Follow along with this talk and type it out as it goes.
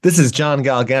This is John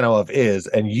Galgano of Is,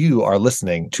 and you are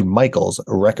listening to Michael's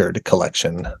Record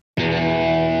Collection.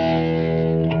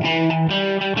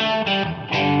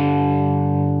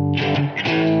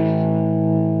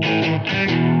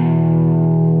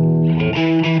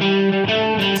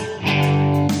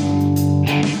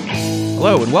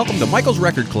 Hello, and welcome to Michael's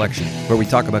Record Collection, where we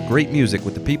talk about great music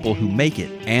with the people who make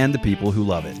it and the people who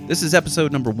love it. This is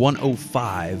episode number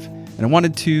 105, and I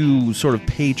wanted to sort of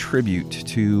pay tribute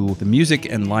to the music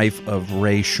and life of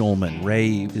Ray Shulman.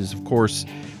 Ray is, of course,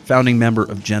 founding member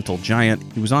of Gentle Giant.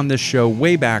 He was on this show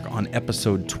way back on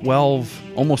episode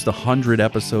 12, almost 100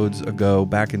 episodes ago,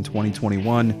 back in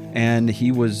 2021, and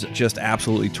he was just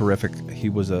absolutely terrific. He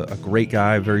was a great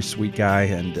guy, very sweet guy,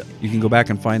 and you can go back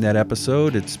and find that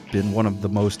episode. It's been one of the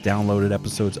most downloaded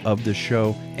episodes of this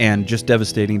show, and just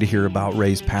devastating to hear about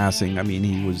Ray's passing. I mean,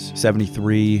 he was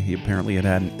 73. He apparently had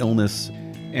an illness,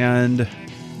 and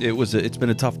it's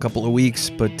been a tough couple of weeks,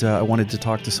 but I wanted to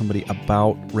talk to somebody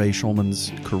about Ray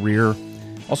Shulman's career.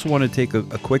 Also want to take a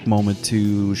quick moment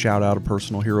to shout out a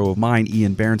personal hero of mine,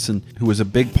 Ian Berenson, who was a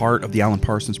big part of the Alan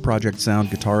Parsons Project sound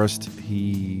guitarist.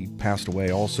 He passed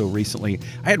away also recently.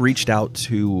 I had reached out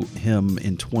to him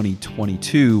in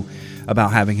 2022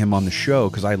 about having him on the show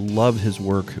because I loved his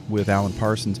work with Alan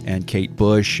Parsons and Kate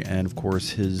Bush, and of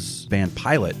course his band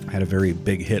Pilot had a very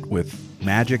big hit with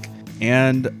Magic.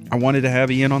 And I wanted to have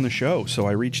Ian on the show, so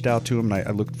I reached out to him, and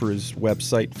I looked for his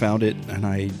website, found it, and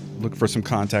I looked for some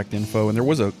contact info, and there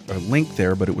was a link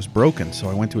there, but it was broken, so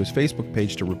I went to his Facebook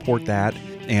page to report that,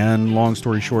 and long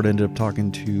story short, ended up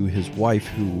talking to his wife,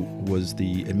 who was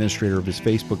the administrator of his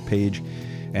Facebook page,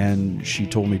 and she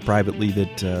told me privately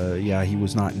that, he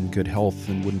was not in good health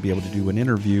and wouldn't be able to do an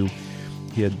interview.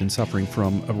 He had been suffering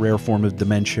from a rare form of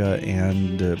dementia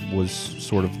and was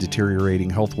sort of deteriorating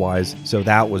health-wise. So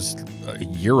that was a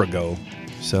year ago.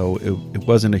 So it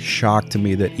wasn't a shock to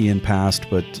me that Ian passed,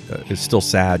 but it's still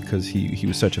sad because he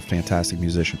was such a fantastic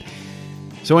musician.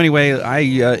 So anyway, I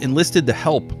enlisted the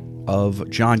help of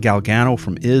John Galgano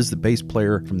from Is, the bass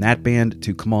player from that band,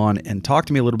 to come on and talk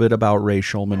to me a little bit about Ray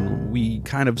Shulman. We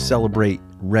kind of celebrate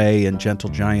Ray and Gentle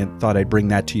Giant. Thought I'd bring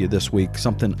that to you this week.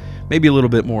 Something maybe a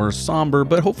little bit more somber,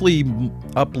 but hopefully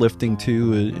uplifting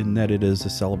too, in that it is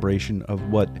a celebration of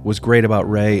what was great about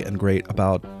Ray and great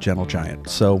about Gentle Giant.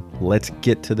 So let's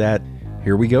get to that.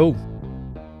 Here we go.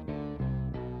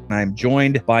 I'm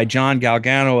joined by John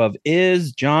Galgano of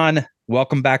Is. John,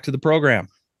 welcome back to the program.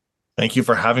 Thank you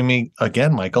for having me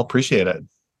again, Michael. Appreciate it.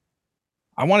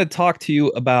 I want to talk to you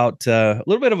about a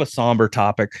little bit of a somber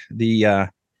topic. The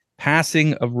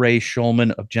passing of Ray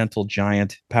Shulman of Gentle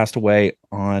Giant. Passed away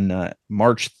on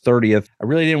March 30th. I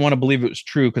really didn't want to believe it was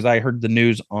true because I heard the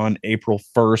news on April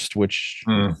 1st, which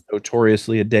is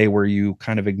notoriously a day where you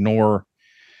kind of ignore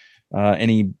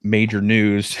any major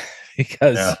news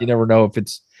because you never know if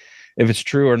it's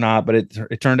true or not. But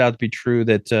it turned out to be true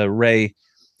that Ray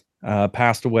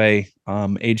passed away,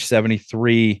 age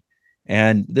 73.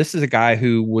 And this is a guy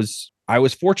I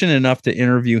was fortunate enough to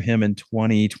interview him in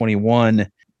 2021,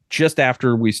 just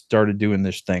after we started doing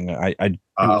this thing. It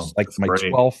was like my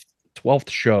great. 12th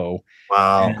show.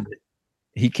 Wow. And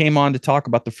he came on to talk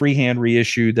about the freehand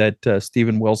reissue that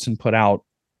Steven Wilson put out.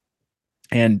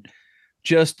 And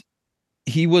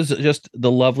he was just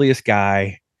the loveliest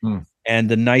guy. And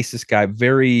the nicest guy,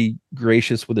 very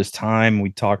gracious with his time. We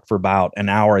talked for about an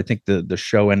hour. I think the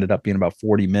show ended up being about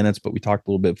 40 minutes, but we talked a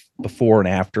little bit before and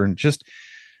after, and just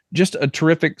a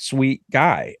terrific, sweet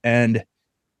guy. And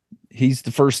he's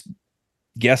the first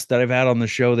guest that I've had on the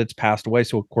show that's passed away.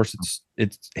 So of course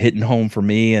it's hitting home for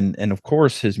me. And of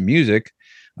course his music,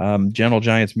 Gentle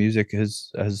Giant's music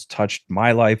has touched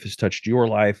my life, has touched your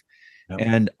life. Yep.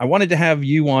 And I wanted to have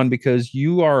you on because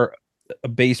you are a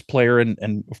bass player,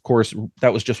 and of course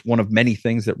that was just one of many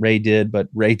things that Ray did, but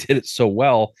Ray did it so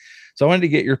well. So I wanted to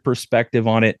get your perspective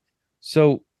on it.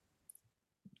 So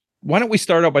why don't we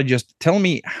start out by just telling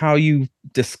me how you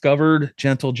discovered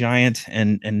Gentle Giant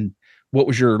and what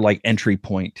was your entry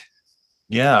point?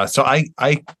 Yeah, so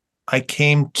I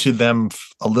came to them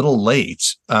a little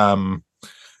late. I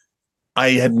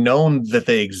had known that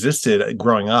they existed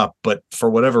growing up, but for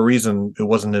whatever reason it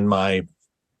wasn't in my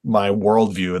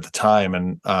worldview at the time.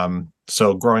 And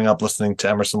so growing up listening to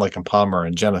Emerson, Lake and Palmer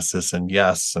and Genesis and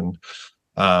Yes and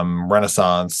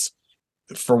Renaissance,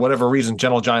 for whatever reason,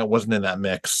 Gentle Giant wasn't in that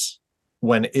mix.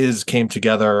 When Is came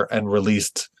together and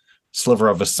released Sliver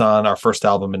of a Sun, our first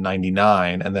album in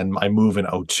 99, and then I Move in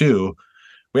 02,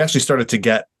 we actually started to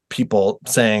get people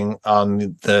saying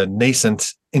on the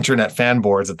nascent internet fan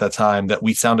boards at that time that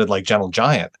we sounded like Gentle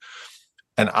Giant.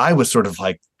 And I was sort of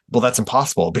like, well, that's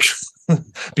impossible because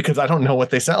because I don't know what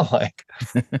they sound like.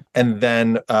 And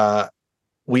then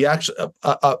we actually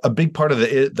a big part of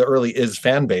the early Is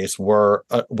fan base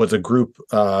was a group,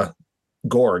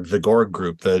 Gorg, the Gorg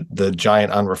group, the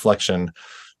Giant on Reflection.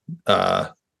 I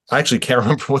actually can't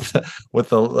remember what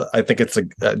the I think it's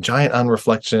a Giant on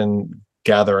Reflection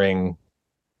gathering.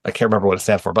 I can't remember what it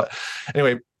stands for, but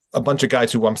anyway, a bunch of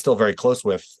guys who I'm still very close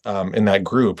with in that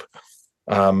group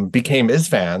became Is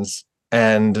fans,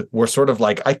 and were sort of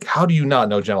like, how do you not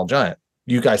know Gentle Giant?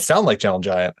 You guys sound like Gentle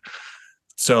Giant.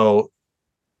 So,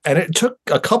 and it took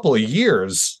a couple of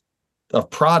years of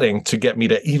prodding to get me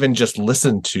to even just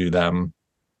listen to them.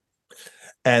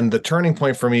 And the turning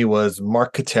point for me was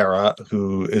Mark Katera,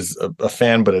 who is a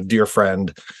fan but a dear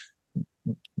friend,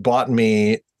 bought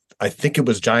me, I think it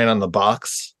was Giant on the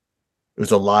Box. It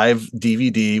was a live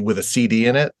DVD with a CD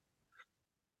in it.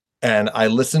 And I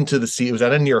listened to the CD. It was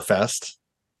at a Near Fest.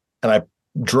 And I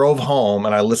drove home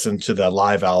and I listened to the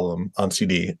live album on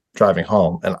CD driving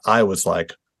home. And I was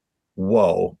like,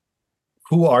 whoa,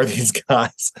 who are these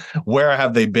guys? Where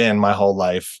have they been my whole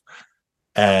life?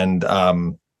 And,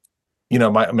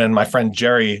 my friend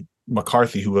Jerry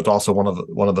McCarthy, who was also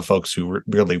one of the folks who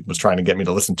really was trying to get me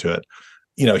to listen to it,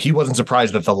 he wasn't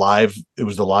surprised that it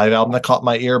was the live album that caught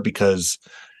my ear, because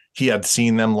he had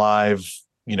seen them live,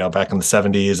 back in the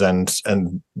 70s,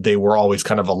 and they were always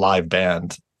kind of a live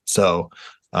band. So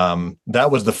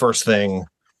that was the first thing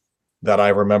that I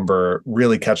remember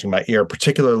really catching my ear,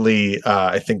 particularly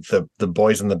I think the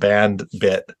Boys in the Band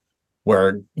bit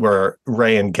where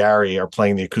Ray and Gary are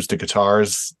playing the acoustic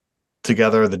guitars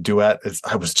together. The duet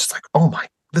I was just like, oh my,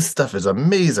 this stuff is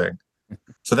amazing.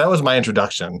 So that was my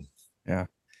introduction. Yeah.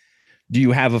 Do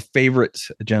you have a favorite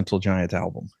Gentle Giant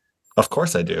album? Of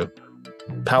course I do.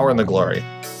 Power and the Glory.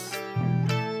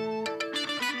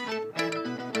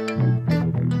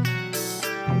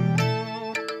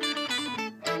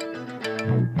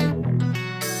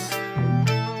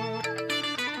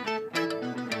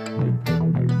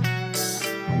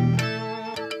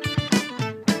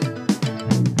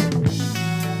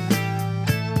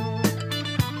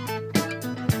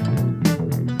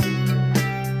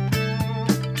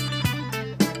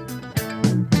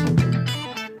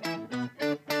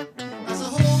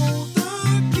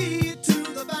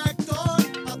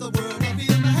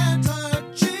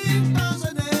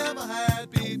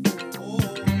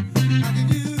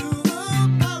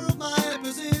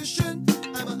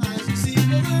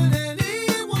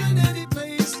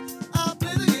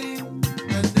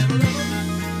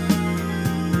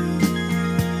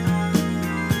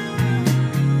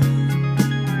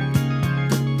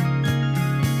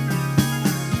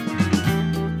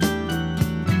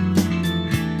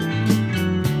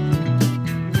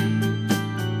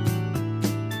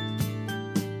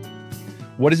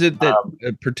 What is it that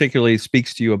particularly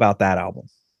speaks to you about that album?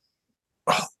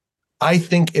 I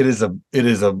think it is a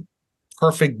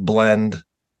perfect blend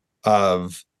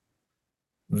of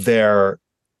their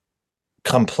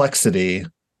complexity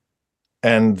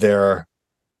and their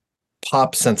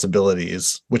pop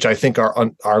sensibilities, which I think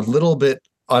are a little bit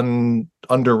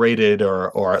underrated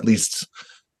or at least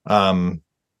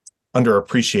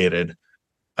underappreciated.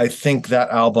 I think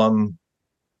that album,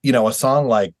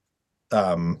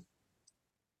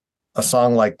 a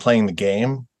song like Playing the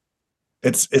Game,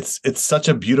 it's such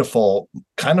a beautiful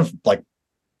kind of like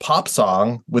pop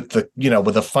song with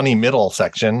with a funny middle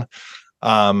section,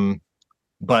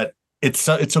 but it's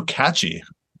so catchy.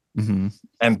 Mm-hmm.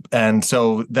 And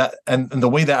so that and the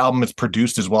way the album is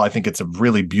produced as well, I think it's a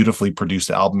really beautifully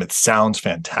produced album. It sounds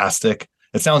fantastic.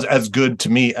 It sounds as good to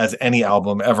me as any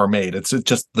album ever made. It's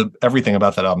just everything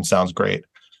about that album sounds great.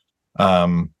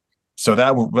 So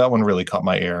that one really caught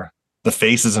my ear. The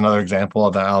Face is another example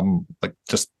of that album, like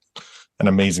just an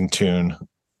amazing tune.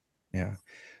 Yeah.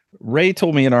 Ray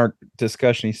told me in our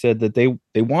discussion, he said that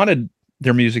they wanted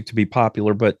their music to be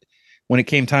popular, but when it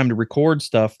came time to record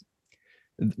stuff,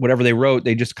 whatever they wrote,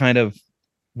 they just kind of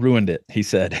ruined it. He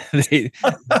said they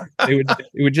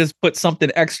would just put something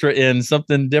extra in,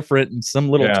 something different, and some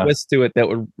little twist to it that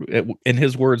would, in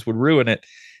his words, would ruin it.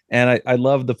 And I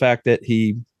love the fact that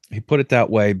he put it that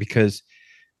way, because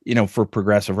for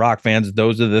progressive rock fans,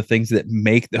 those are the things that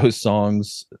make those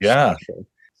songs special.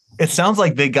 It sounds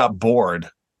like they got bored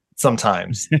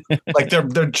sometimes. Like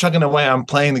they're chugging away. I'm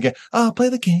playing the game. Oh, play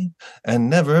the game and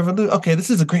never ever lose. Okay,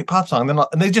 this is a great pop song. And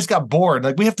they just got bored.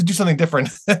 Like, we have to do something different.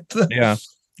 Yeah.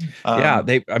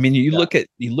 You look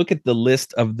at the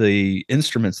list of the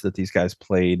instruments that these guys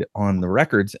played on the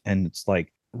records, and it's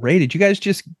like, Ray, did you guys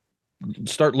just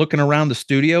start looking around the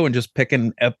studio and just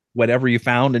picking up whatever you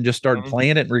found and just start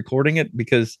playing it and recording it?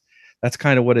 Because that's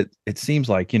kind of what it seems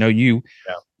like.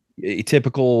 a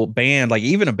typical band, like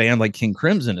even a band like King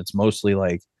Crimson, it's mostly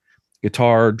like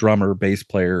guitar, drummer, bass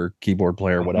player, keyboard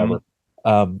player, Hmm. whatever.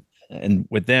 And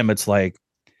with them, it's like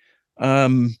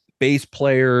bass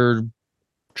player,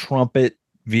 trumpet,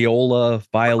 viola,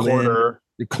 violin, Recorder.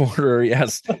 recorder,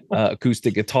 yes,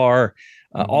 acoustic guitar,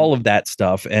 all Hmm. of that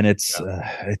stuff, and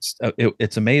Yeah.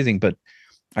 it's amazing. But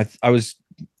I was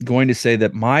going to say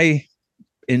that my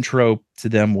intro to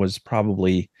them was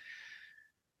probably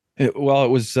well, it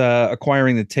was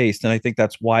acquiring the taste, and I think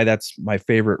that's why that's my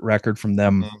favorite record from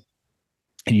them. Hmm.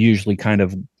 I usually kind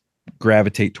of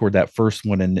gravitate toward that first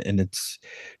one, and it's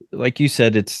like you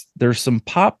said, it's there's some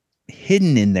pop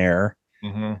hidden in there,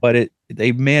 Hmm. but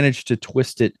they managed to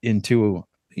twist it into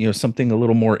something a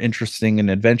little more interesting and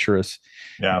adventurous.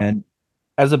 Yeah. And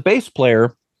as a bass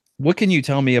player, what can you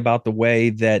tell me about the way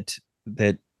that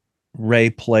Ray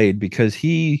played? Because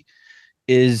he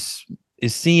is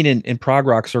is seen in prog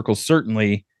rock circles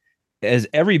certainly as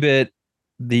every bit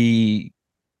the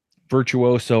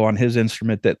virtuoso on his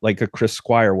instrument that like a Chris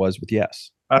Squire was with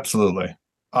Yes. Absolutely.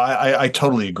 I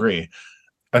totally agree.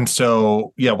 And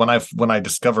so, yeah, when I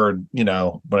discovered, when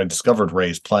I discovered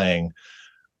Ray's playing,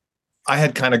 I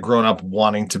had kind of grown up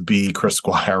wanting to be Chris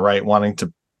Squire, right? Wanting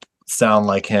to sound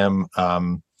like him.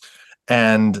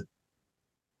 And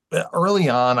early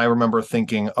on, I remember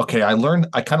thinking, okay, I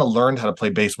kind of learned how to play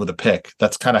bass with a pick.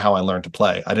 That's kind of how I learned to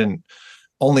play. I didn't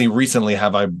only recently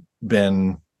have I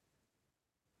been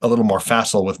a little more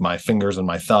facile with my fingers and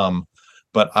my thumb,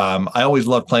 but I always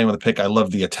loved playing with a pick. I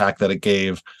loved the attack that it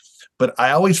gave, but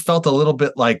I always felt a little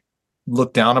bit like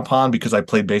looked down upon because I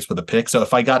played bass with a pick. So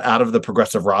if I got out of the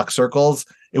progressive rock circles,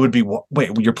 it would be, wait,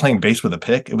 you're playing bass with a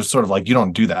pick? It was sort of like, you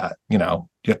don't do that, you have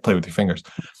to play with your fingers.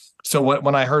 So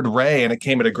when I heard Ray, and it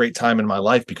came at a great time in my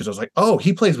life because I was like, oh,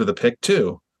 he plays with a pick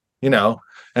too, you know.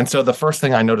 And so the first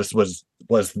thing I noticed was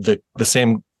the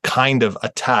same kind of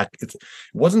attack. It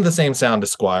wasn't the same sound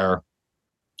as Squire,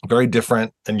 very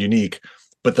different and unique,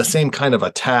 but the same kind of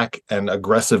attack and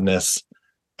aggressiveness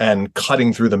and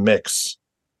cutting through the mix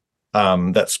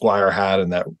that Squire had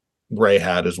and that Ray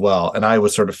had as well. And I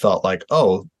was sort of felt like,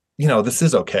 oh, this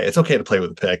is okay. It's okay to play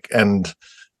with a pick, and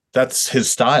that's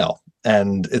his style.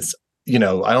 And it's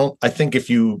I think if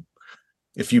you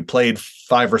played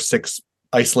 5 or 6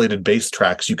 isolated bass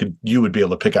tracks, you would be able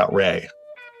to pick out Ray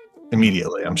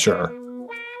immediately, I'm sure.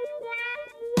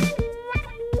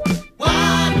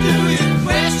 Why do you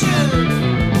question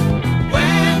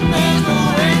when there's no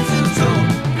answer? So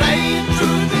plain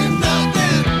truth is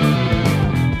nothing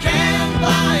can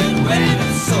buy it when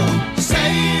it's sold.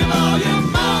 Save all your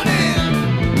money,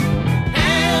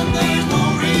 and there's no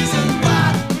reason why.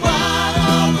 Why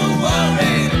all the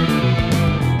worry?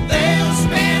 They'll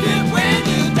spend it when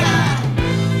you die.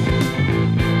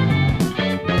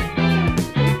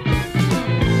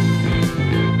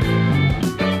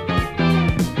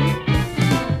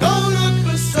 Don't look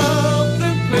for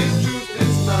something, plain truth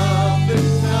is nothing,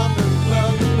 nothing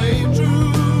but the plain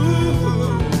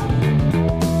truth.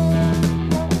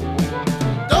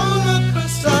 Don't look for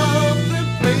something,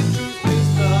 plain truth is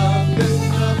nothing,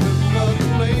 nothing but the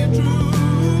plain truth.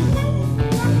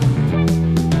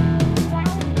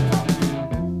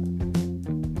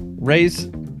 Ray's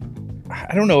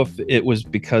I don't know if it was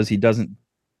because he didn't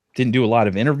do a lot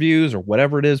of interviews or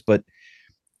whatever it is, but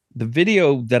the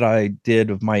video that I did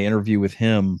of my interview with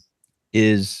him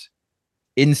is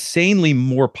insanely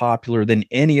more popular than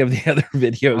any of the other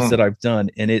videos Mm, that I've done.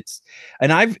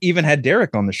 And I've even had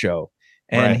Derek on the show,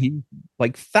 and right. he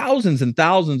like thousands and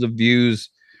thousands of views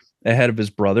ahead of his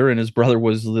brother, and his brother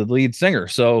was the lead singer.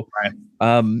 So Right.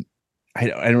 um I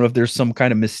don't know if there's some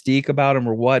kind of mystique about him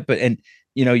or what, but and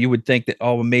you would think that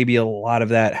maybe a lot of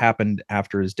that happened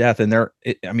after his death, and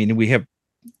I mean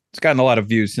it's gotten a lot of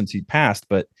views since he passed,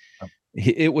 but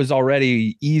it was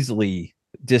already easily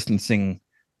distancing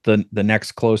the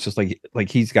next closest. Like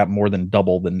he's got more than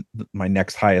double than my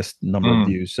next highest number of Mm,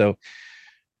 views. So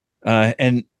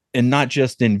and not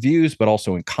just in views, but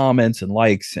also in comments and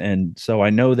likes. And so I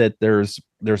know that there's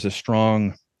a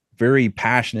strong, very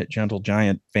passionate Gentle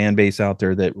Giant fan base out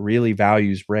there that really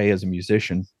values Ray as a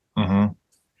musician. mhm,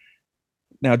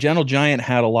 Now, Gentle Giant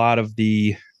had a lot of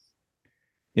they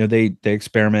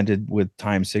experimented with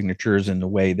time signatures in the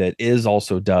way that Is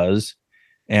also does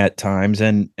at times.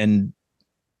 And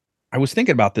I was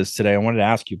thinking about this today. I wanted to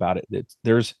ask you about it.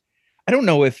 I don't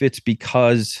know if it's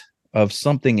because of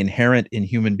something inherent in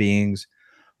human beings,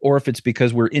 or if it's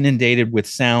because we're inundated with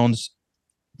sounds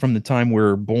from the time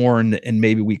we're born, and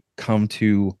maybe we come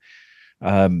to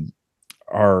um,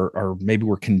 our maybe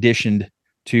we're conditioned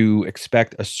to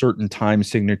expect a certain time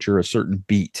signature, a certain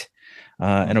beat.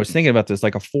 And I was thinking about this,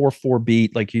 like a 4/4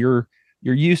 beat, like you're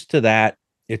used to that.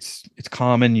 It's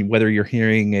common whether you're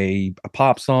hearing a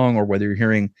pop song or whether you're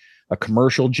hearing a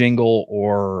commercial jingle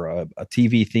or a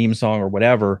TV theme song or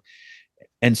whatever.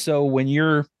 And so when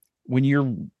you're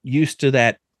used to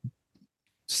that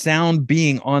sound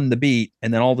being on the beat,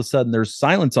 and then all of a sudden there's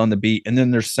silence on the beat, and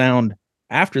then there's sound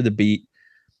after the beat,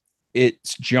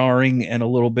 it's jarring and a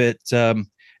little bit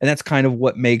and that's kind of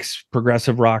what makes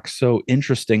progressive rock so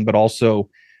interesting, but also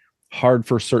hard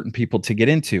for certain people to get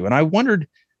into. And I wondered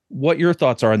what your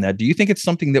thoughts are on that. Do you think it's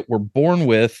something that we're born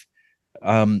with,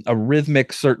 a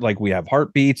rhythmic certain, like we have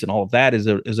heartbeats and all of that? Is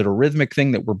it a rhythmic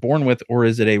thing that we're born with, or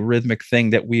is it a rhythmic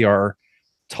thing that we are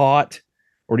taught?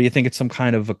 Or do you think it's some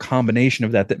kind of a combination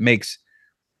of that that makes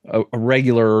a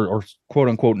regular or quote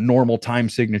unquote normal time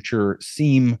signature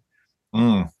seem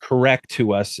correct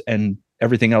to us, and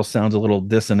everything else sounds a little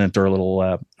dissonant or a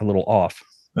little off?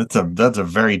 That's a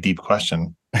very deep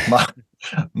question.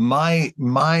 My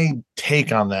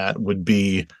take on that would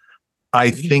be, I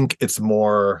think it's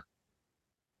more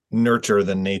nurture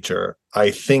than nature.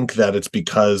 I think that it's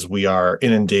because we are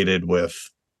inundated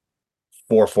with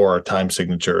 4/4 time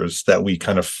signatures that we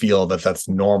kind of feel that that's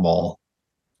normal.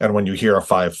 And when you hear a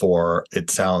 5/4, it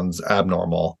sounds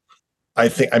abnormal. I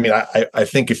think, I mean, I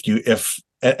think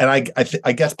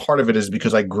I guess part of it is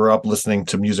because I grew up listening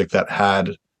to music that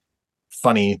had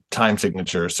funny time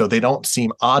signatures, so they don't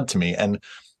seem odd to me. And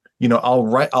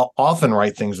I'll often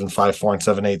write things in 5/4 and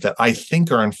 7/8 that I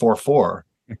think are in 4/4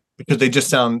 because they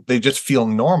just feel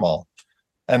normal.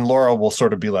 And Laura will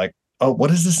sort of be like, "Oh, what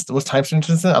is this? What's time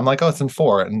signature is it?" I'm like, "Oh, it's in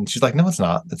 4." And she's like, "No, it's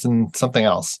not. It's in something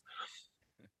else."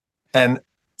 And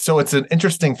so it's an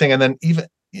interesting thing. And then even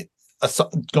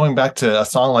going back to a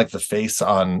song like "The Face"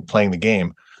 on Playing the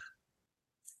Game,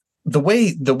 the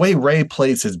way Ray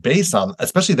plays his bass on,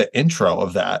 especially the intro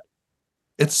of that,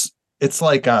 it's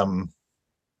like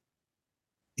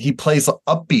he plays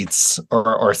upbeats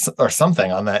or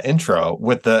something on that intro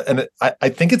with I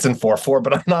think it's in 4/4,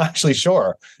 but I'm not actually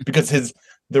sure because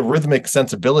the rhythmic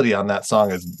sensibility on that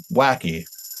song is wacky.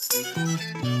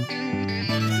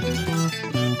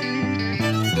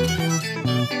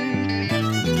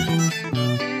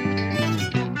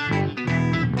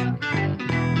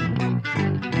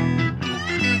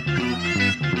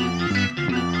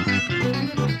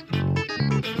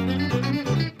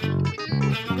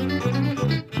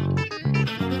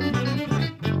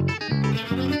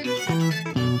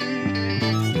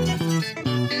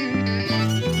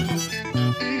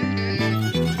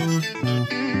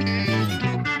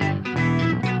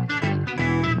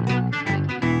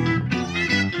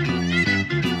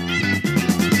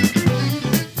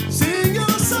 Sing your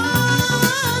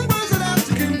song, buzz it out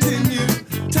to continue.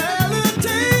 Tell a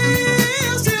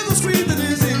tale, steal the street that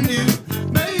is in you.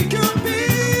 Make your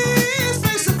peace,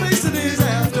 face the face that is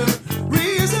after.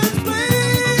 Reasons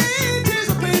plain, tears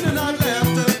of pain and not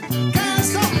laughter.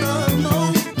 Cast off the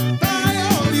mold, buy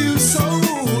all you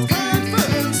sold.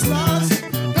 Confidence lost,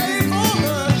 pay for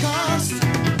the cost.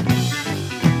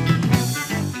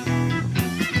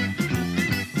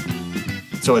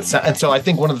 So I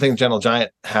think one of the things Gentle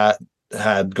Giant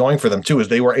had going for them too is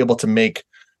they were able to make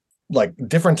like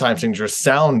different time signatures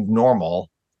sound normal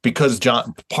because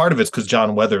part of it's because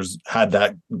John Weathers had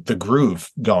the groove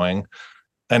going,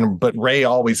 but Ray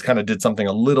always kind of did something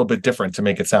a little bit different to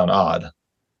make it sound odd.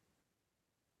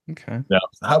 Okay.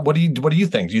 Yeah. What do you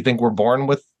think? Do you think we're born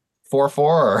with 4/4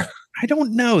 or? I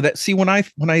don't know that. See, when I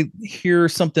hear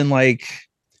something like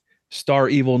Star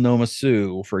Evil Noma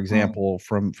Sue, for example,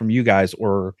 from you guys,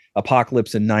 or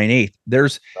Apocalypse in 9/8,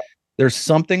 there's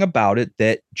something about it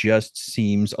that just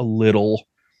seems a little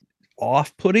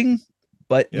off-putting,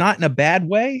 but not in a bad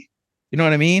way. You know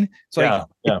what I mean? It's like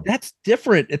that's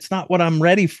different. It's not what I'm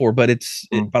ready for, but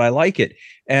but I like it.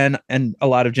 And a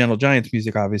lot of Gentle Giant's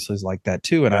music obviously is like that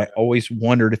too. And I always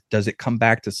wondered, does it come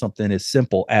back to something as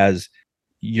simple as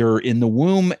you're in the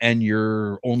womb and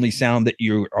your only sound that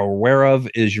you are aware of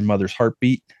is your mother's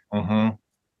heartbeat. Mm-hmm.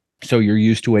 So you're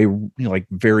used to a like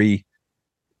very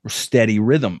steady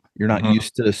rhythm. You're not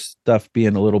used to stuff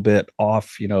being a little bit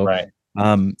off, Right.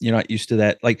 You're not used to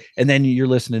that. Like, and then you're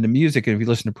listening to music, and if you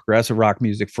listen to progressive rock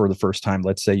music for the first time,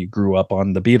 let's say you grew up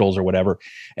on the Beatles or whatever,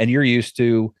 and you're used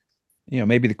to,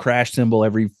 maybe the crash cymbal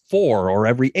every 4 or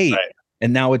every 8, right.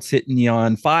 And now it's hitting you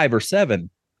on 5 or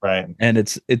 7. Right. And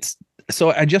it's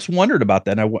so I just wondered about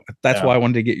that. And that's why I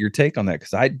wanted to get your take on that,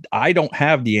 because I don't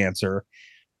have the answer.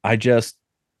 I just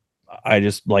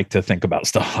like to think about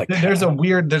stuff like that. There's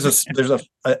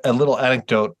a little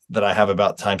anecdote that I have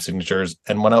about time signatures.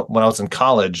 And when I was in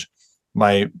college,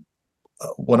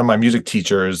 one of my music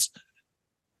teachers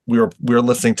we were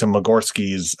listening to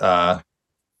Mogorsky's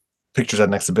Pictures at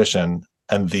an Exhibition,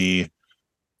 and the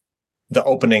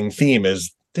opening theme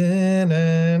is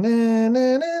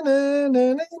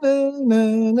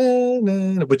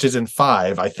which is in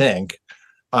five, I think.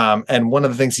 And one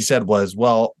of the things he said was,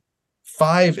 well,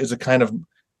 five is a kind of,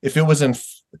 if it was in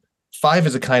five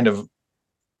is a kind of,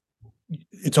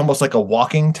 it's almost like a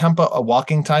walking tempo, a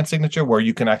walking time signature, where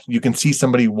you can see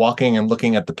somebody walking and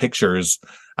looking at the pictures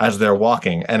as they're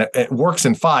walking, and it works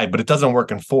in five, but it doesn't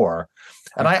work in four.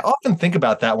 And I often think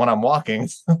about that when I'm walking.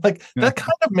 Like, that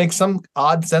kind of makes some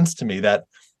odd sense to me, that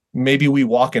maybe we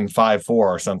walk in 5/4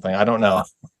 or something. I don't know.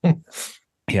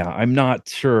 Yeah, I'm not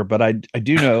sure, but I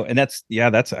do know, and that's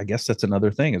I guess that's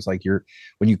another thing. Is like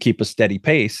when you keep a steady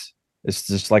pace, it's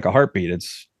just like a heartbeat.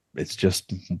 It's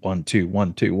just 1 2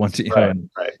 1 2 1 2, Right,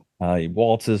 right.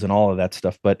 waltzes and all of that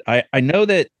stuff. But I know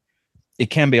that it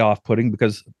can be off-putting,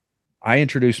 because I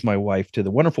introduced my wife to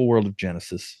the wonderful world of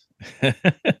Genesis,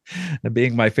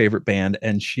 being my favorite band,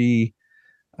 and she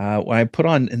when I put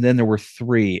on, and then there were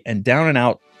three, and Down and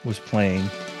Out was playing.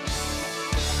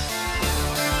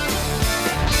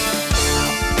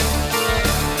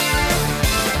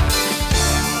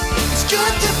 It's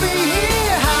good to be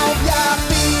here. How have ya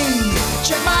been?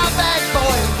 Check my bag,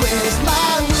 boy. Where's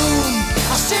my room?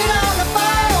 I sit on the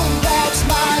phone. That's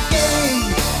my game.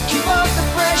 Keep up the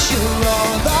pressure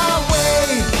all the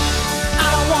way. I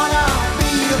don't wanna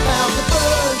beat about the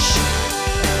bush,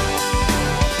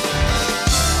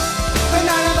 but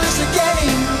none of us are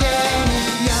getting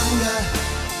any younger.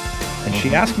 And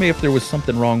she asked me if there was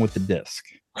something wrong with the disc.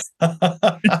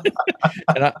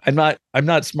 And I'm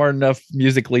not smart enough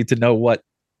musically to know what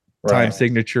time Right.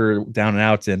 signature Down and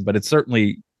Out's in, but it's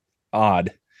certainly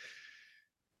odd.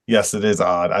 Yes, it is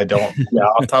odd. I don't. Yeah,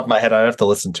 off the top of my head, I have to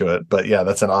listen to it. But yeah,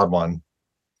 that's an odd one.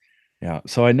 Yeah.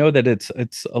 So I know that it's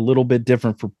a little bit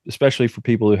different, for especially for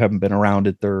people who haven't been around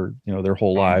it their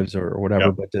whole lives or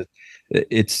whatever. Yep. But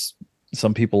it's,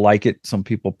 some people like it. Some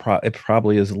people it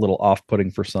probably is a little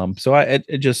off-putting for some. So I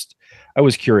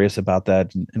was curious about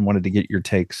that, and wanted to get your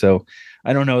take. So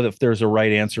I don't know if there's a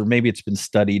right answer. Maybe it's been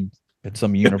studied at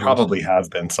some It university. probably has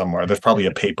been somewhere. There's probably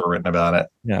a paper written about it.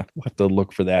 Yeah, we'll have to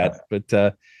look for that. But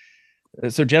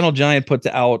so Gentle Giant puts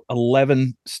out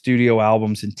 11 studio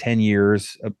albums in 10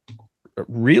 years.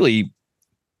 Really,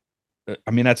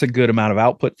 I mean, that's a good amount of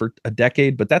output for a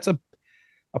decade, but that's a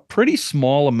pretty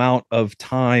small amount of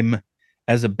time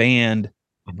as a band,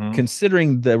 Mhm.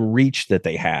 considering the reach that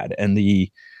they had and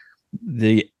the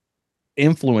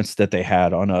influence that they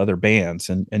had on other bands.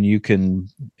 And you can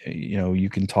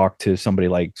talk to somebody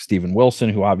like Steven Wilson,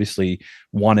 who obviously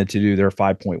wanted to do their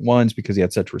 5.1s because he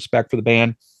had such respect for the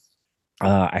band.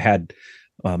 I had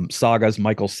Saga's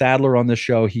Michael Sadler on the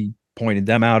show. He pointed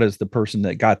them out as the person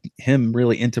that got him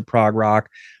really into prog rock.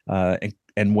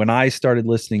 And when I started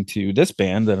listening to this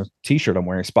band, the t-shirt I'm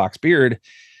wearing, Spock's Beard,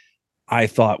 I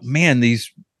thought, man, they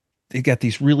got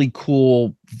these really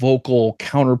cool vocal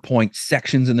counterpoint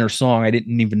sections in their song. I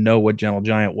didn't even know what Gentle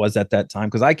Giant was at that time,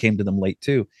 because I came to them late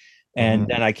too. And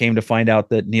then I came to find out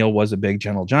that Neil was a big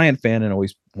Gentle Giant fan and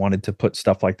always wanted to put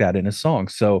stuff like that in his song.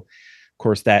 So of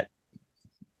course that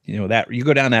you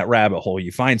go down that rabbit hole,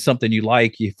 you find something you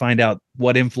like, you find out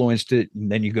what influenced it, and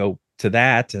then you go to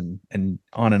that and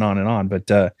on and on and on.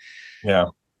 But Yeah.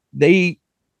 they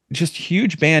just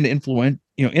huge band influence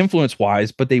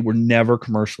wise, but they were never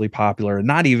commercially popular,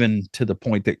 not even to the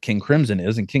point that King Crimson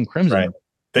is. And King Crimson, Right.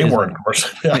 They weren't commercial.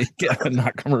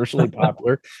 not commercially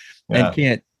popular, Yeah.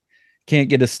 and can't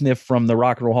get a sniff from the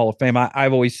Rock and Roll Hall of Fame.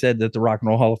 I've always said that the Rock and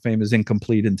Roll Hall of Fame is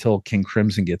incomplete until King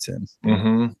Crimson gets in.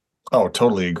 Mm-hmm. Oh,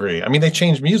 totally agree. I mean, they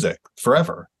changed music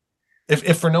forever.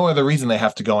 If for no other reason, they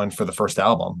have to go in for the first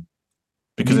album,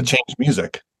 because it changed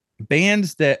music.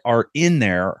 Bands that are in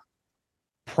there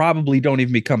probably don't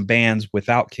even become bands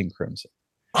without King Crimson.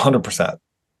 100%.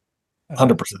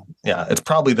 100%. Yeah. It's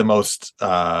probably the most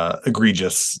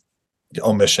egregious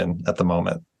omission at the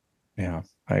moment. Yeah,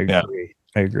 I agree.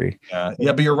 I agree. Yeah.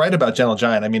 But you're right about Gentle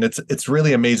Giant. I mean, it's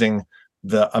really amazing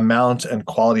the amount and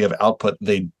quality of output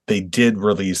they did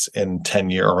release in 10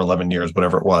 years or 11 years,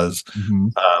 whatever it was.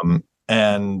 Mm-hmm.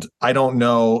 And I don't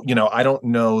know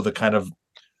the kind of,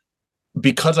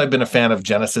 because I've been a fan of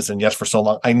Genesis and Yes for so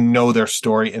long, I know their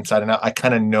story inside and out. I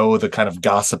kind of know the kind of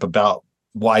gossip about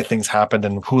why things happened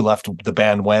and who left the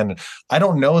band when. I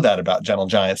don't know that about Gentle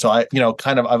Giant. So I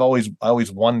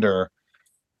always wonder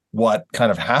what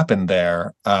kind of happened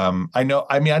there. I know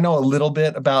a little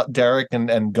bit about Derek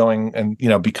and going and,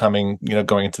 becoming,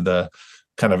 going into the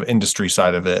kind of industry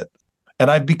side of it.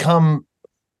 And I've become,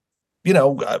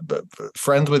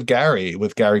 friends with Gary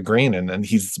Green. And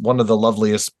he's one of the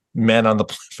loveliest men on the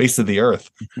face of the earth.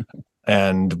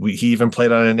 And he even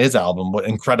played on his album,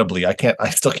 incredibly. I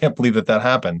still can't believe that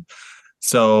happened.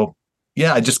 So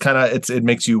yeah, I just kind of, it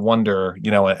makes you wonder,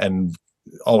 and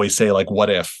always say, like, what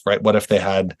if, right? What if they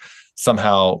had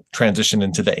somehow transitioned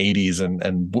into the 80s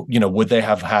and would they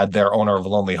have had their Owner of a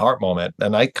Lonely Heart moment?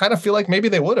 And I kind of feel like maybe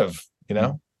they would have,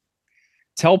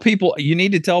 Tell people, you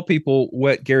need to tell people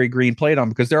what Gary Green played on,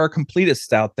 because there are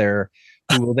completists out there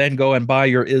who will then go and buy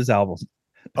your Is album.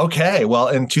 Okay, well,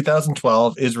 in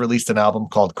 2012, Is released an album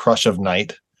called Crush of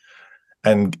Night,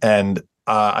 and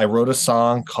I wrote a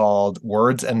song called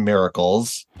Words and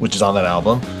Miracles, which is on that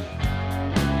album.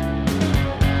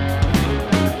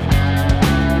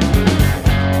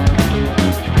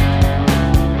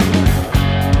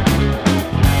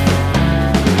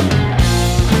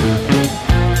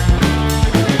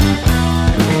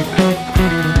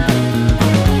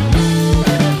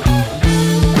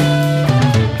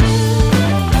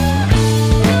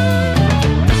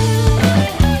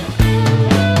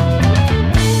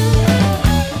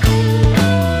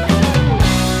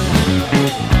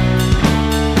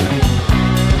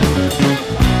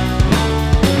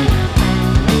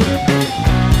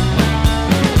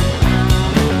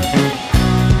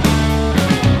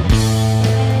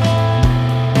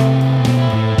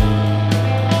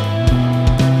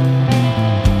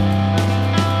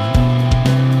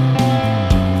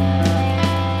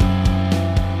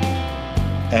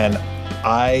 And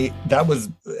that was,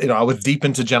 I was deep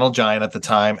into Gentle Giant at the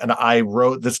time, and I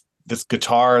wrote this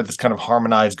guitar, this kind of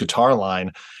harmonized guitar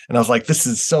line, and I was like, this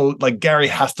is so, like, Gary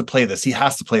has to play this. He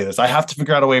has to play this. I have to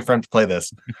figure out a way for him to play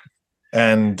this.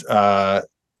 And I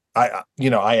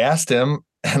asked him,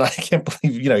 and I can't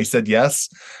believe, he said yes,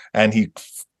 and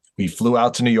we flew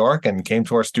out to New York and came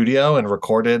to our studio and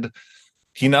recorded.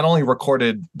 He not only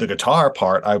recorded the guitar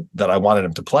part that I wanted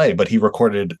him to play, but he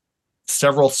recorded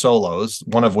several solos,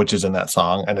 one of which is in that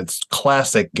song, and it's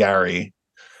classic Gary.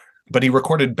 But he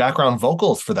recorded background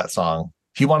vocals for that song.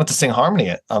 He wanted to sing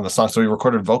harmony on the song, so he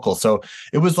recorded vocals. So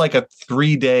it was like a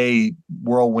 3-day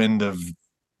whirlwind of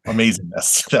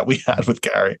amazingness that we had with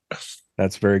Gary.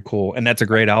 That's very cool, and that's a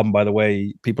great album, by the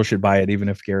way. People should buy it, even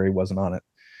if Gary wasn't on it.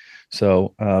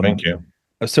 So thank you.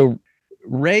 So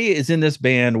Ray is in this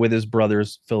band with his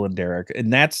brothers Phil and Derek,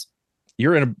 and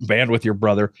you're in a band with your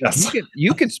brother. Yes.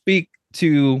 You can speak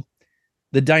to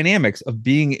the dynamics of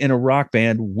being in a rock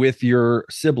band with your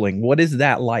sibling. What is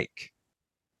that like?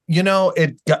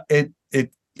 It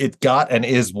got and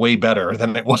is way better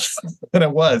than it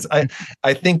was.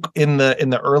 I think in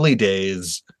the early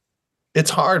days, it's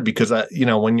hard because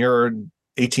when you're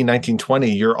 18, 19,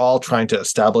 20, you're all trying to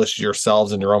establish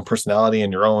yourselves and your own personality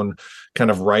and your own kind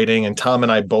of writing. And Tom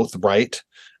and I both write.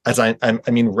 I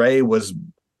mean, Ray was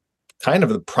kind of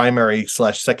the primary /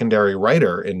 secondary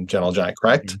writer in Gentle Giant,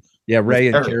 correct? Yeah, Ray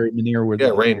and Kerry Manier were. Yeah,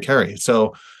 Ray and Kerry.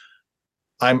 So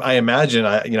I imagine,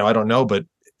 I don't know, but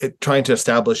trying to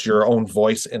establish your own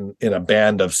voice in a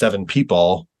band of 7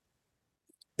 people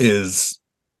is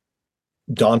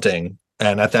daunting.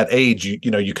 And at that age,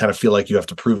 you kind of feel like you have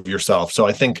to prove yourself. So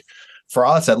I think for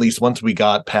us, at least, once we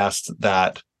got past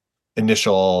that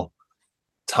initial,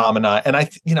 Tom and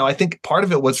I think part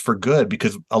of it was for good,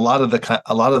 because a lot of the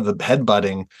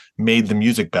headbutting made the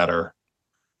music better.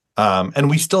 And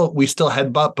we still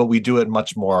headbutt, but we do it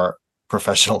much more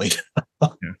professionally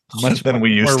much than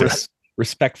we used to.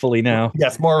 Respectfully now.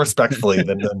 Yes, more respectfully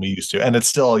than we used to. And it's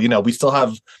still, we still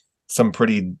have some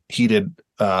pretty heated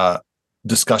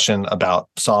discussion about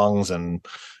songs and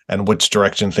which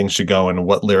direction things should go and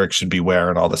what lyrics should be where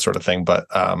and all this sort of thing. But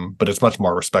it's much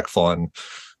more respectful.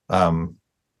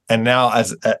 And now,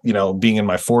 as being in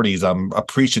my 40s, I'm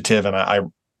appreciative,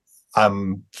 and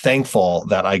I'm thankful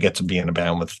that I get to be in a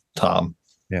band with Tom.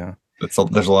 Yeah.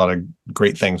 There's a lot of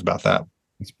great things about that.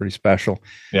 It's pretty special.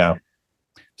 Yeah.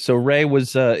 So Ray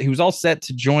was he was all set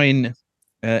to join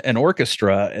an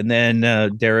orchestra, and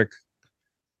then Derek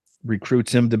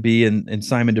recruits him to be in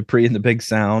Simon Dupree and the Big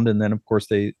Sound, and then of course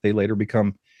they later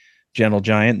become Gentle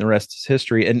Giant, and the rest is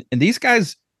history. And these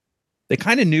guys, they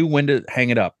kind of knew when to hang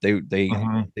it up. They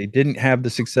didn't have the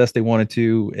success they wanted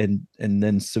to, and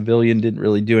then Civilian didn't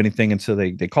really do anything, and so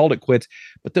they called it quits.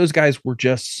 But those guys were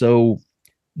just so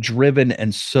driven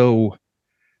and so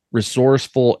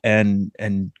resourceful and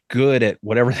good at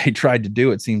whatever they tried to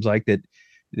do. It seems like that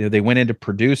they went into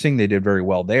producing. They did very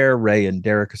well there. Ray and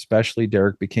Derek, especially.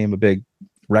 Derek became a big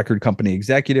record company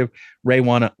executive. Ray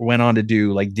went on to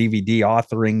do like DVD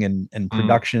authoring and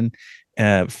production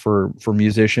for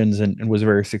musicians, and was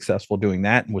very successful doing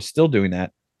that, and was still doing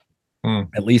that,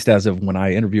 at least as of when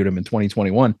I interviewed him in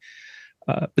 2021.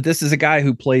 But this is a guy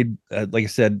who played, like I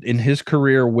said, in his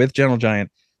career with Gentle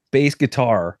Giant, bass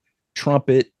guitar,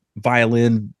 trumpet,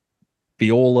 violin,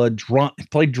 viola, drum,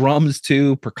 played drums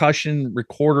too, percussion,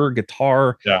 recorder,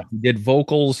 guitar. Yeah. He did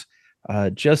vocals.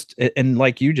 Just and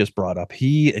like you just brought up,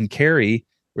 he and Carrie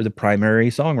were the primary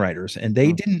songwriters, and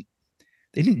Mm.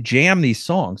 they didn't jam these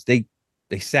songs. They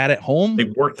sat at home They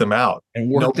worked them out and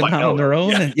worked note them by out on note. their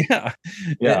own. Yeah. And yeah,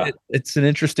 Yeah. it's an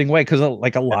interesting way because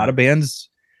like a lot Yeah. of bands,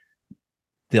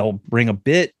 they'll bring a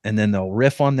bit and then they'll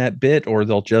riff on that bit, or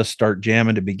they'll just start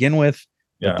jamming to begin with.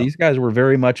 But Yeah. these guys were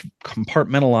very much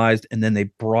compartmentalized, and then they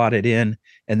brought it in,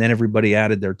 and then everybody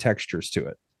added their textures to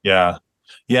it. Yeah.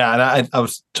 Yeah. And I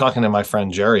was talking to my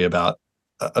friend Jerry about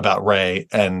Ray,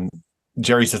 and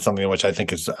Jerry said something which I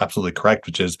think is absolutely correct,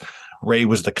 which is Ray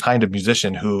was the kind of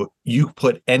musician who you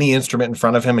put any instrument in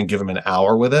front of him and give him an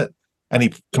hour with it, and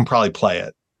he can probably play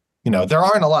it. You know, there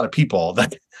aren't a lot of people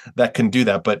that can do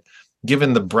that, but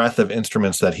given the breadth of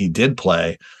instruments that he did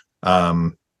play,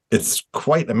 it's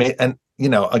quite amazing. And you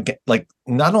know, again, like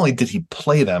not only did he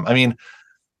play them, I mean,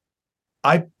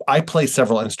 I play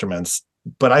several instruments,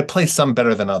 but I play some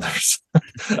better than others.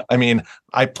 I mean,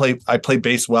 I play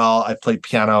bass well, I play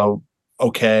piano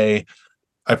okay,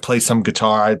 I play some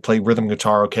guitar, I play rhythm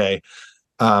guitar okay.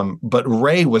 But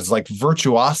Ray was like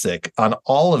virtuosic on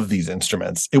all of these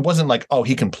instruments. It wasn't like, oh,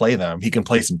 he can play them, he can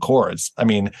play some chords. I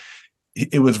mean,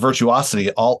 it was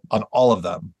virtuosity all on all of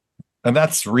them. And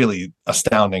that's really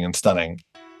astounding and stunning.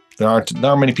 There aren't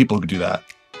many people who could do that.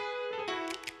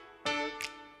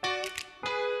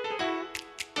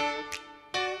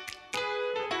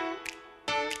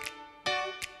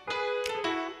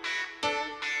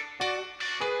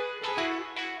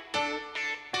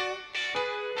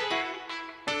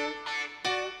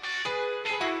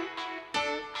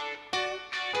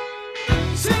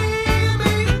 See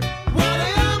me, what I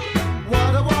am,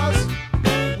 what I was,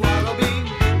 what I'll be.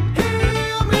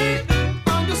 Hear me,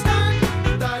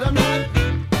 understand that I'm not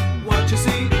what you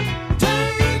see.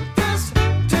 Take this,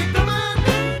 take the man,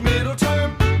 middle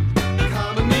term,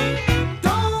 common me.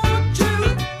 Don't you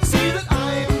see that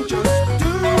I'm just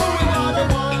doing what I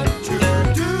want to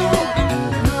do?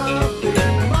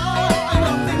 Nothing more and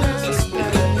nothing less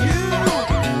than you.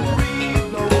 Read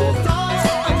no thoughts,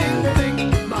 I can think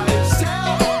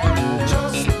myself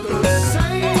just the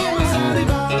same as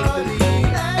anybody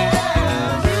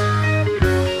else.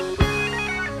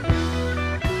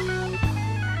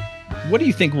 What do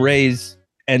you think Ray's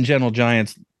and Gentle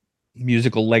Giant's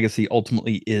musical legacy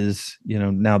ultimately is? You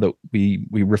know, now that we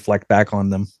reflect back on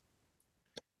them.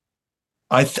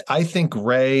 I think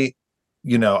Ray,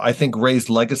 you know, I think Ray's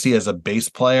legacy as a bass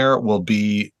player will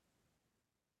be,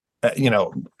 you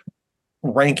know,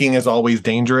 ranking is always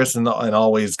dangerous and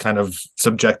always kind of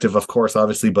subjective, of course,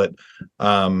 obviously, but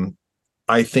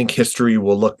I think history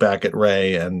will look back at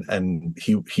Ray and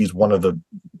he's one of the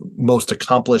most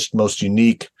accomplished, most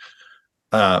unique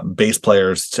bass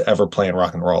players to ever play in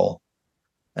rock and roll.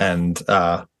 And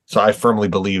so I firmly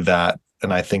believe that,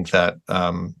 and I think that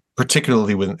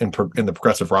particularly in the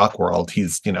progressive rock world,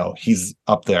 he's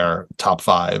up there top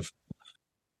 5.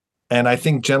 And I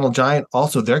think Gentle Giant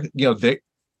also,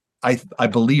 I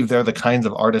believe they're the kinds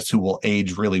of artists who will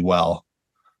age really well.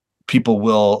 People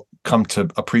will come to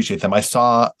appreciate them. I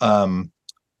saw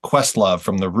Questlove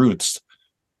from The Roots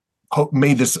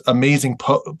made this amazing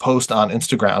post on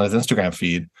Instagram, on his Instagram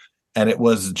feed, and it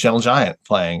was Gentle Giant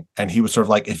playing, and he was sort of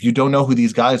like, if you don't know who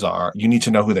these guys are, you need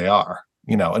to know who they are,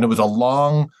 you know. And it was a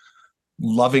long,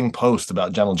 loving post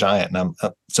about Gentle Giant, and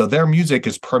so their music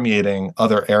is permeating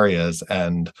other areas.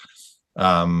 And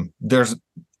there's,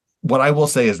 what I will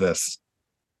say is this: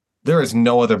 there is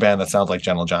no other band that sounds like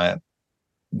Gentle Giant.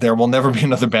 There will never be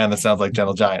another band that sounds like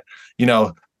Gentle Giant. You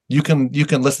know, you can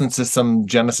listen to some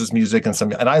Genesis music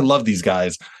and I love these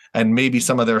guys, and maybe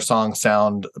some of their songs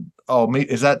sound,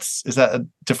 is that a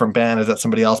different band? Is that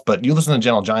somebody else? But you listen to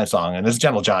Gentle Giant song and it's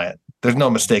Gentle Giant. There's no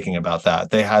mistaking about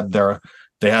that. They had their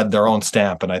own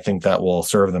stamp, and I think that will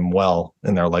serve them well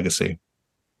in their legacy.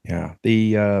 Yeah.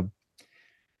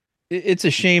 It's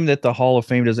a shame that the Hall of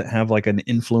Fame doesn't have like an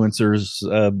influencers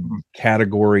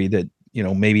category that, you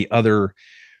know, maybe other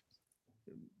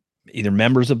either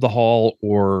members of the hall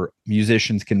or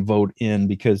musicians can vote in,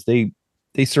 because they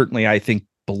certainly, I think,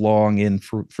 belong in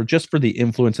for just for the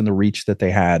influence and the reach that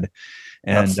they had.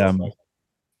 And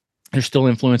they're still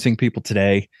influencing people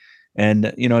today.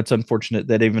 And, you know, it's unfortunate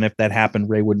that even if that happened,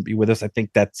 Ray wouldn't be with us. I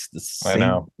think that's the same. I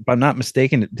know. If I'm not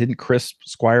mistaken, didn't Chris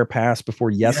Squire pass before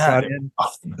Yes got in?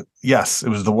 Yes, it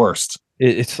was the worst.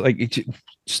 It's like,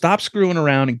 stop screwing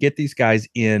around and get these guys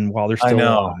in while they're still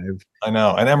alive. I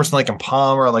know. And Emerson, Lake and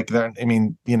Palmer, like, I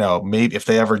mean, you know, maybe if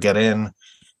they ever get in,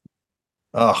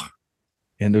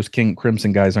 And those King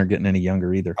Crimson guys aren't getting any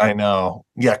younger either. I know.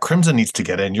 Yeah, Crimson needs to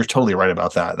get in. You're totally right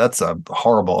about that. That's a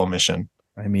horrible omission.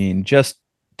 I mean, just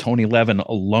Tony Levin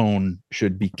alone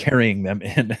should be carrying them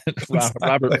in.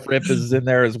 Robert Exactly. Fripp is in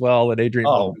there as well, and Adrian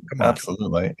Belew. Oh, Come on.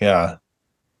 absolutely. Yeah.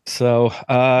 So,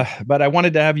 but I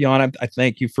wanted to have you on. I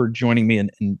thank you for joining me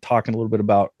and talking a little bit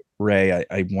about Ray.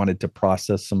 I wanted to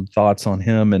process some thoughts on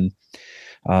him, and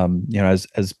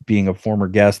as being a former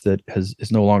guest that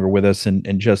is no longer with us,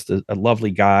 and just a lovely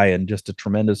guy and just a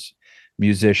tremendous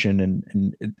musician,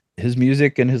 and his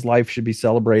music and his life should be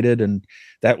celebrated. And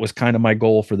that was kind of my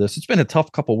goal for this. It's been a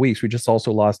tough couple of weeks. We just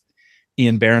also lost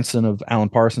Ian Berenson of Alan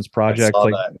Parsons I Project, saw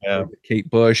that. Yeah. played with Kate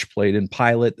Bush, played in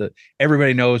Pilot. That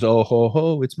everybody knows. Oh ho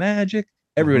ho, it's magic.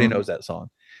 Everybody Mhm. knows that song.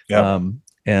 Yeah.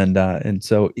 And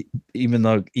so even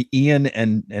though Ian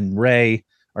and Ray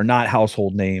are not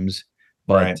household names,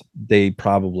 but Right. they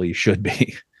probably should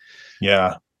be.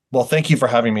 Yeah. Well, thank you for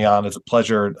having me on. It's a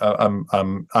pleasure.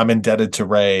 I'm indebted to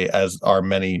Ray, as are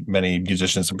many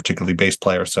musicians, and particularly bass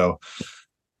players. So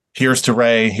here's to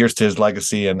Ray. Here's to his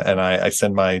legacy, and I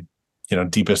send my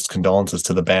deepest condolences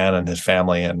to the band and his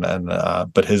family.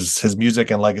 But his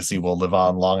music and legacy will live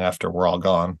on long after we're all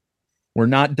gone. We're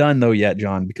not done though yet,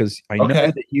 John, because I know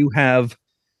Okay. that you have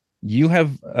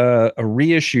a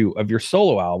reissue of your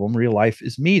solo album, Real Life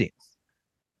is Meeting.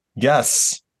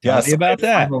 Yes. Tell Yes. me about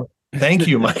that. Thank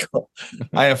you, Michael.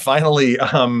 I have finally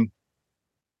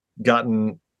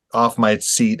gotten off my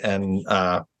seat and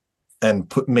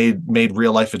made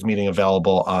Real Life is Meeting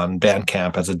available on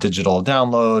Bandcamp as a digital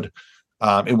download.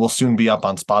 It will soon be up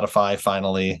on Spotify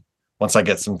finally, once I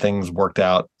get some things worked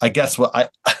out. I guess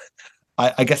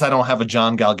I guess I don't have a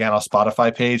John Galgano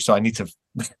Spotify page, so I need to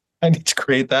I need to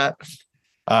create that.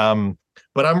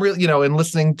 But I'm really, in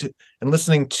listening to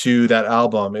that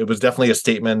album, it was definitely a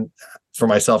statement for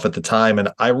myself at the time, and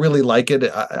I really like it.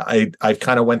 I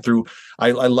kind of went through.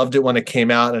 I loved it when it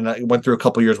came out, and I went through a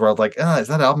couple years where I was like, is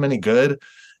that album any good?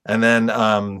 And then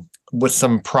with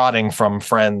some prodding from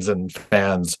friends and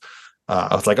fans,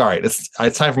 I was like, all right, it's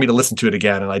time for me to listen to it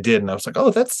again, and I did, and I was like,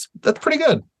 oh, that's pretty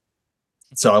good.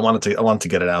 So I wanted to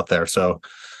get it out there. So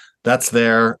that's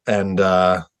there, and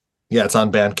yeah, it's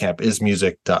on Bandcamp,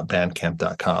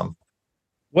 ismusic.bandcamp.com.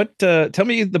 What tell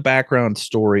me the background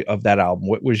story of that album.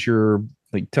 What was your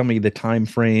tell me the time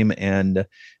frame and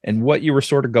what you were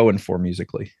sort of going for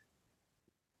musically.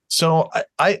 So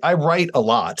I write a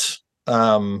lot.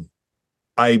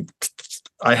 I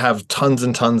have tons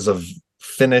and tons of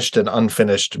finished and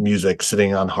unfinished music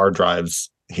sitting on hard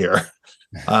drives here.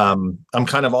 I'm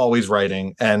kind of always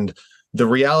writing, and the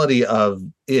reality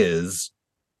is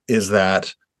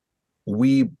that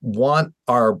we want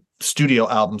our studio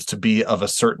albums to be of a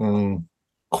certain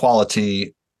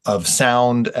quality of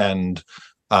sound and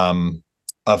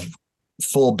of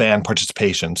full band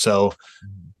participation. So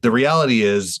the reality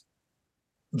is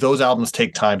those albums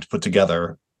take time to put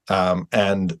together,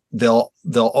 and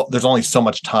there's only so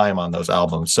much time on those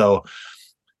albums. So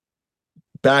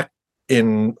back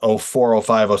in 04,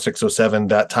 05, 06, 07,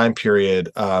 that time period,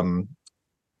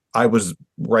 I was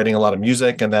writing a lot of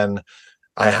music, and then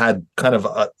I had kind of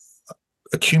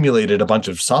accumulated a bunch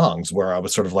of songs where I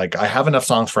was sort of like, I have enough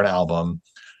songs for an album.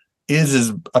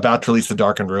 Is about to release The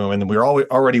Darkened Room, and we were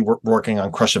already working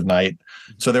on Crush of Night.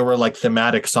 So there were like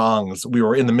thematic songs. We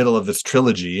were in the middle of this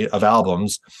trilogy of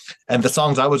albums, and the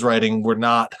songs I was writing were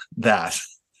not that.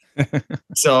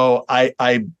 So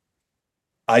I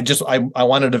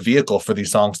wanted a vehicle for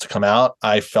these songs to come out.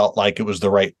 I felt like it was the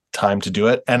right time to do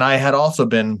it. And I had also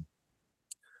been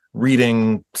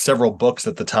reading several books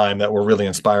at the time that were really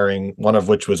inspiring, one of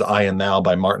which was I and Thou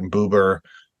by Martin Buber,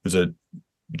 who's a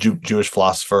Jewish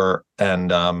philosopher,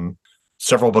 and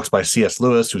several books by C.S.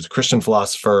 Lewis, who's a Christian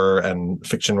philosopher and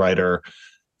fiction writer.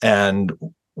 And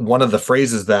one of the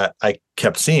phrases that I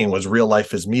kept seeing was real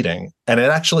life is meeting. And it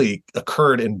actually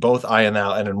occurred in both I and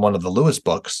Thou and in one of the Lewis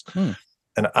books. And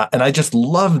I just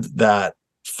loved that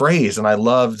phrase, and I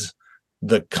loved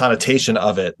the connotation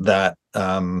of it, that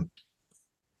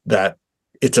that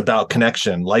it's about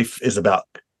connection. Life is about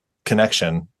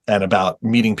connection and about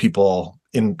meeting people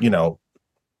in,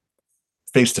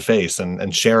 face to face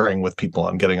and sharing with people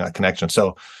and getting that connection.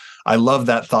 So I love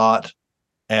that thought.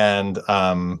 And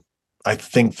I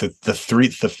think that the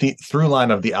through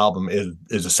line of the album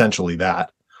is essentially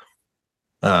that.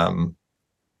 So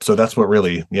that's what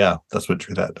drew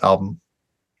that album.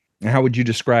 How would you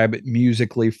describe it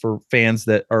musically for fans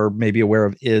that are maybe aware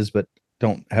of Is but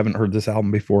haven't heard this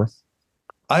album before?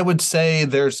 I would say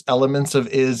there's elements of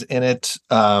Is in it.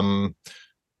 I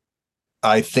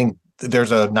think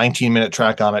there's a 19-minute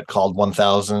track on it called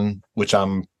 1000, which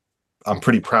I'm I'm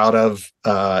pretty proud of.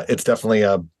 It's definitely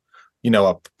a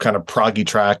a kind of proggy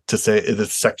track to say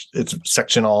it's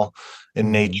sectional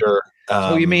in nature.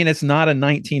 So you mean it's not a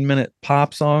 19-minute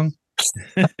pop song?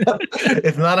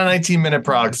 It's not a 19-minute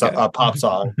pop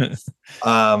song.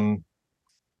 Um,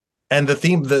 and the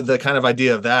theme, the kind of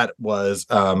idea of that was,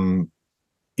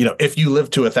 if you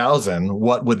lived to 1,000,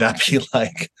 what would that be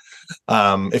like?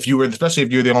 If you were, especially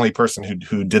if you're the only person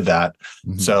who did that.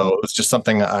 So it was just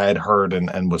something I had heard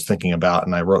and was thinking about,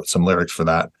 and I wrote some lyrics for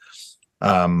that.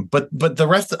 But the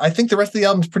rest, I think the rest of the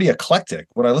album is pretty eclectic.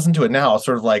 When I listen to it now, it's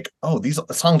sort of like, oh, these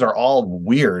songs are all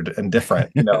weird and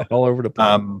different, all over the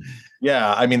place.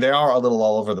 Yeah, I mean, they are a little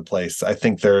all over the place. I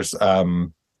think there's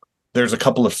a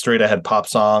couple of straight ahead pop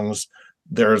songs.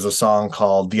 There's a song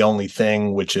called "The Only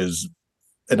Thing," which is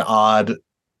an odd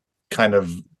kind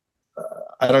of,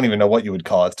 I don't even know what you would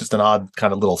call it. It's just an odd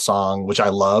kind of little song, which I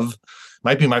love.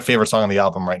 Might be my favorite song on the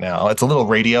album right now. It's a little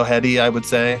Radioheady, I would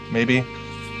say, maybe.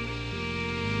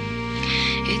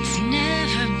 It's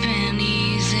never been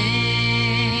easy,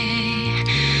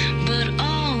 but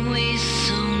always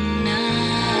so nice.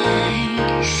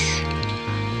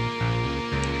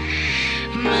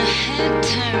 My head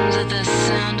turns at the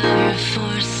sound of your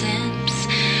forceps.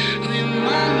 We're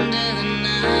under the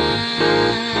knife.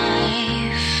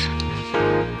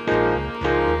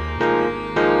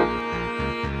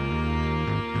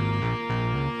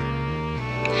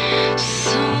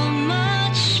 So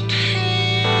much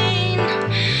pain,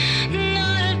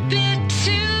 not a bit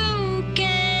to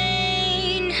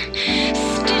gain.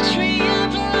 Stitch me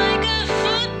up like a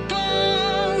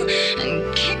football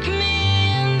and kick me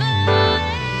in the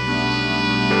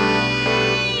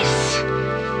face.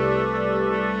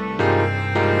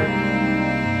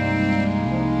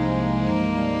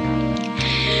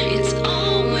 It's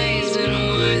always been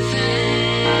worth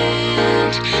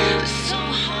it, but so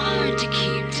hard to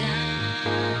keep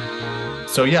down.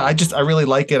 So yeah, I really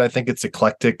like it. I think it's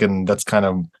eclectic, and that's kind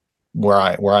of where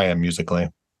I am musically.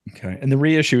 Okay. And the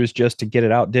reissue is just to get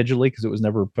it out digitally because it was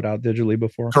never put out digitally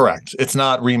before? Correct. It's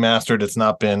not remastered. It's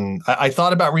not been. I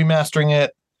thought about remastering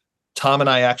it. Tom and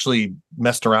I actually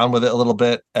messed around with it a little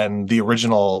bit, and the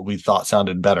original we thought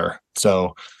sounded better.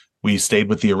 So we stayed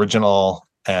with the original,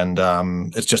 and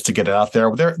it's just to get it out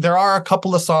there. There are a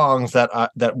couple of songs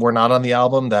that were not on the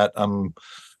album that I'm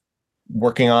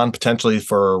working on potentially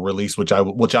for release, which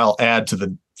I'll add to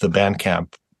the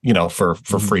Bandcamp, for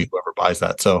free, whoever buys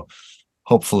that. So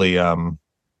hopefully, yeah.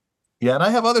 And I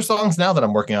have other songs now that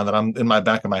I'm working on that I'm in my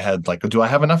back of my head. Like, do I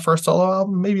have enough for a solo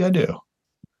album? Maybe I do.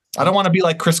 I don't want to be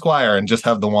like Chris Squire and just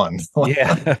have the one.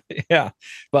 Yeah. Yeah.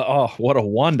 But what a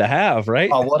one to have, right?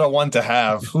 Oh, what a one to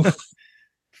have.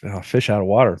 Fish out of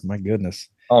water. My goodness.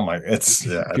 Oh my, if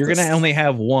you're going to only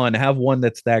have one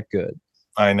that's that good.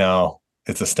 I know.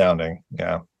 It's astounding.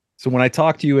 Yeah. So when I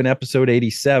talked to you in episode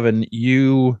 87,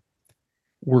 you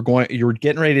were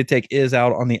getting ready to take Is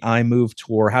out on the I Move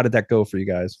tour. How did that go for you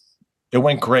guys? It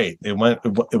went great. It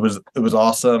was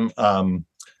awesome.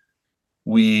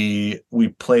 We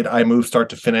played I Move start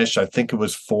to finish. I think it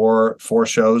was four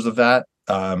shows of that.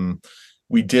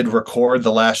 We did record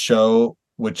the last show,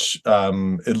 which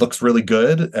it looks really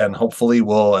good, and hopefully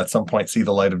we'll at some point see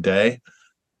the light of day.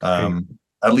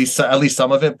 At least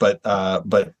some of it, but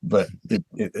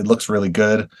it looks really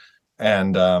good,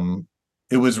 and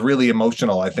it was really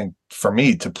emotional. I think for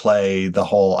me to play the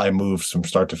whole I Move from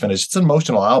start to finish. It's an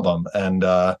emotional album, and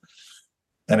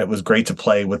it was great to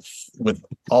play with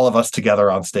all of us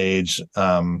together on stage.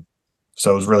 So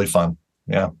it was really fun.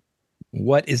 Yeah.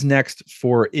 What is next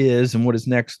for Is, and what is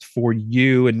next for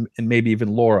you, and maybe even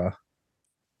Laura?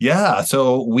 Yeah.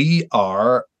 So we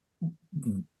are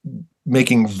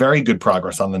making very good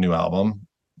progress on the new album.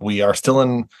 We are still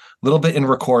a little bit in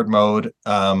record mode,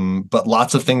 but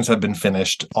lots of things have been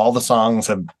finished. All the songs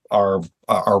are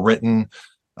written.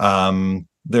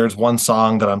 There's one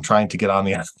song that I'm trying to get on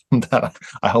the album that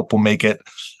I hope will make it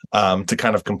to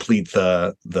kind of complete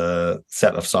the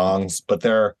set of songs. But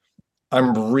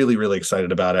I'm really, really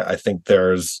excited about it. I think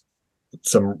there's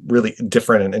some really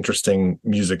different and interesting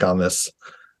music on this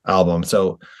album.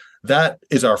 So that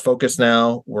is our focus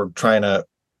now. We're trying to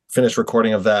finish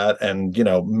recording of that, and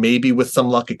maybe with some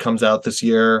luck it comes out this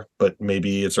year, but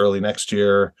maybe it's early next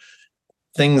year.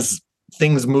 Things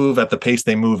move at the pace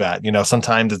they move at.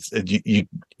 Sometimes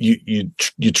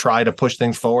you try to push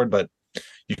things forward, but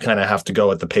you kind of have to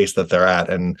go at the pace that they're at.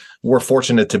 And we're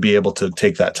fortunate to be able to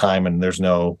take that time, and there's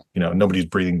nobody's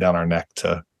breathing down our neck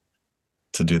to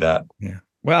do that. Yeah.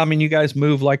 Well, I mean, you guys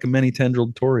move like a many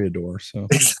tendrilled toreador, so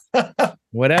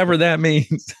whatever that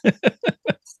means.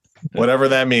 Whatever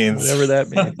that means. Whatever that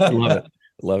means. I love it.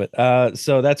 Love it.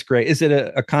 So that's great. Is it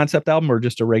a concept album or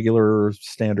just a regular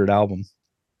standard album?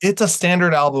 It's a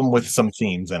standard album with some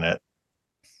themes in it.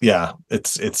 Yeah,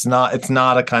 it's not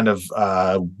a kind of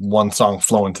one song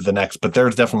flow into the next, but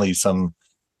there's definitely some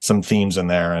themes in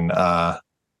there, and uh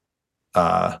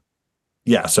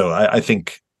yeah. So I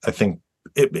think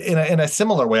it, in a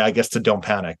similar way, I guess, to Don't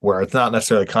Panic, where it's not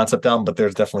necessarily a concept album, but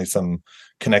there's definitely some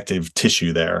connective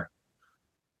tissue there.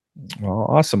 Well,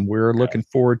 awesome. We're looking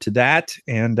forward to that.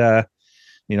 And,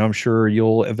 I'm sure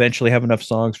you'll eventually have enough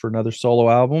songs for another solo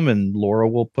album, and Laura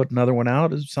will put another one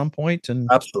out at some point, and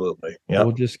Absolutely, yeah.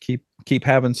 we'll just keep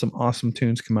having some awesome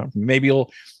tunes come out. Maybe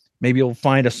you'll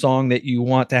find a song that you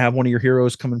want to have one of your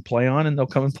heroes come and play on, and they'll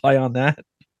come and play on that.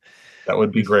 That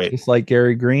would be great. Just like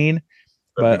Gary Green.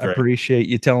 That'd But be I great. appreciate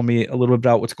you telling me a little bit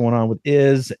about what's going on with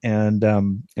Is and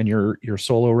your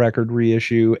solo record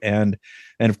reissue, and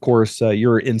of course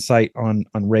your insight on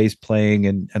Ray's playing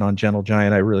and on Gentle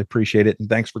Giant. I really appreciate it, and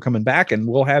thanks for coming back. And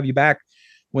we'll have you back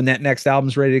when that next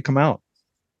album's ready to come out.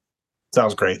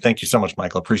 Sounds great. Thank you so much,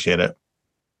 Michael. Appreciate it.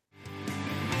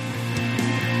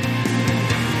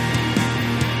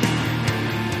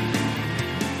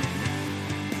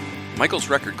 Michael's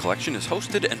Record Collection is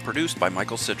hosted and produced by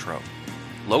Michael Citro.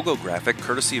 Logo graphic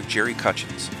courtesy of Jerry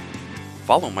Cutchins.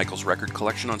 Follow Michael's Record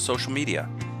Collection on social media,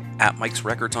 at Mike's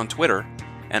Records on Twitter,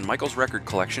 and Michael's Record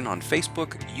Collection on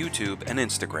Facebook, YouTube, and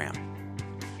Instagram.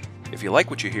 If you like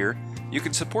what you hear, you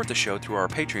can support the show through our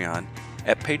Patreon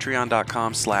at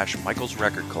patreon.com/Michael's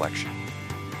Record Collection.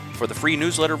 For the free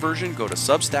newsletter version, go to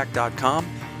substack.com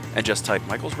and just type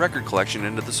Michael's Record Collection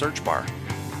into the search bar.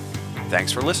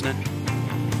 Thanks for listening.